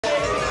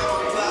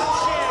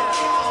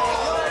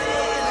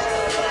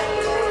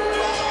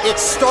It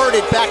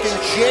started back in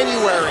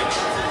January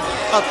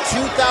of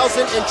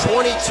 2022.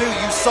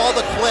 You saw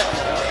the clip.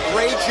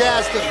 Ray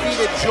Jazz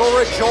defeated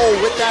Jora Joel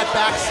with that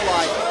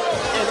backslide.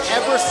 And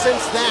ever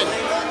since then,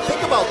 think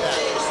about that.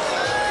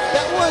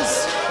 That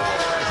was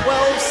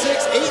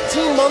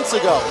 18 months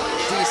ago,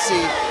 DC.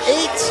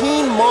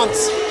 18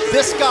 months.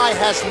 This guy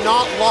has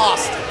not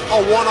lost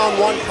a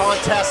one-on-one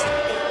contest.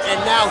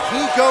 And now he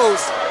goes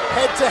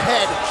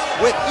head-to-head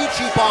with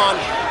Ichiban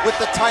with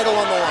the title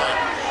on the line.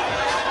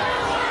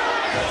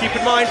 Keep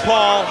in mind,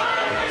 Paul,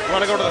 you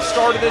want to go to the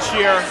start of this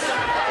year,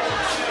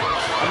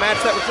 a match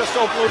that was just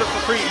uploaded for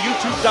free at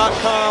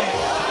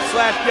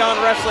youtube.com/Beyond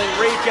Wrestling.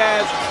 Ray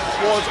Jazz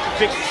was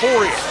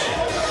victorious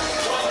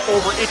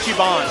over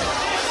Ichiban.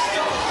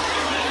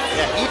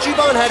 Yeah,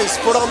 Ichiban had his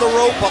foot on the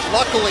rope, but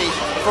luckily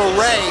for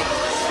Ray,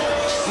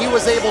 he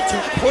was able to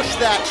push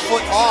that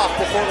foot off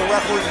before the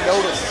referee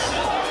noticed.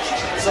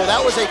 So that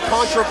was a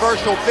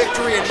controversial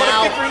victory, and but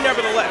now... a victory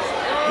nevertheless.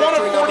 1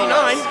 of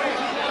 49.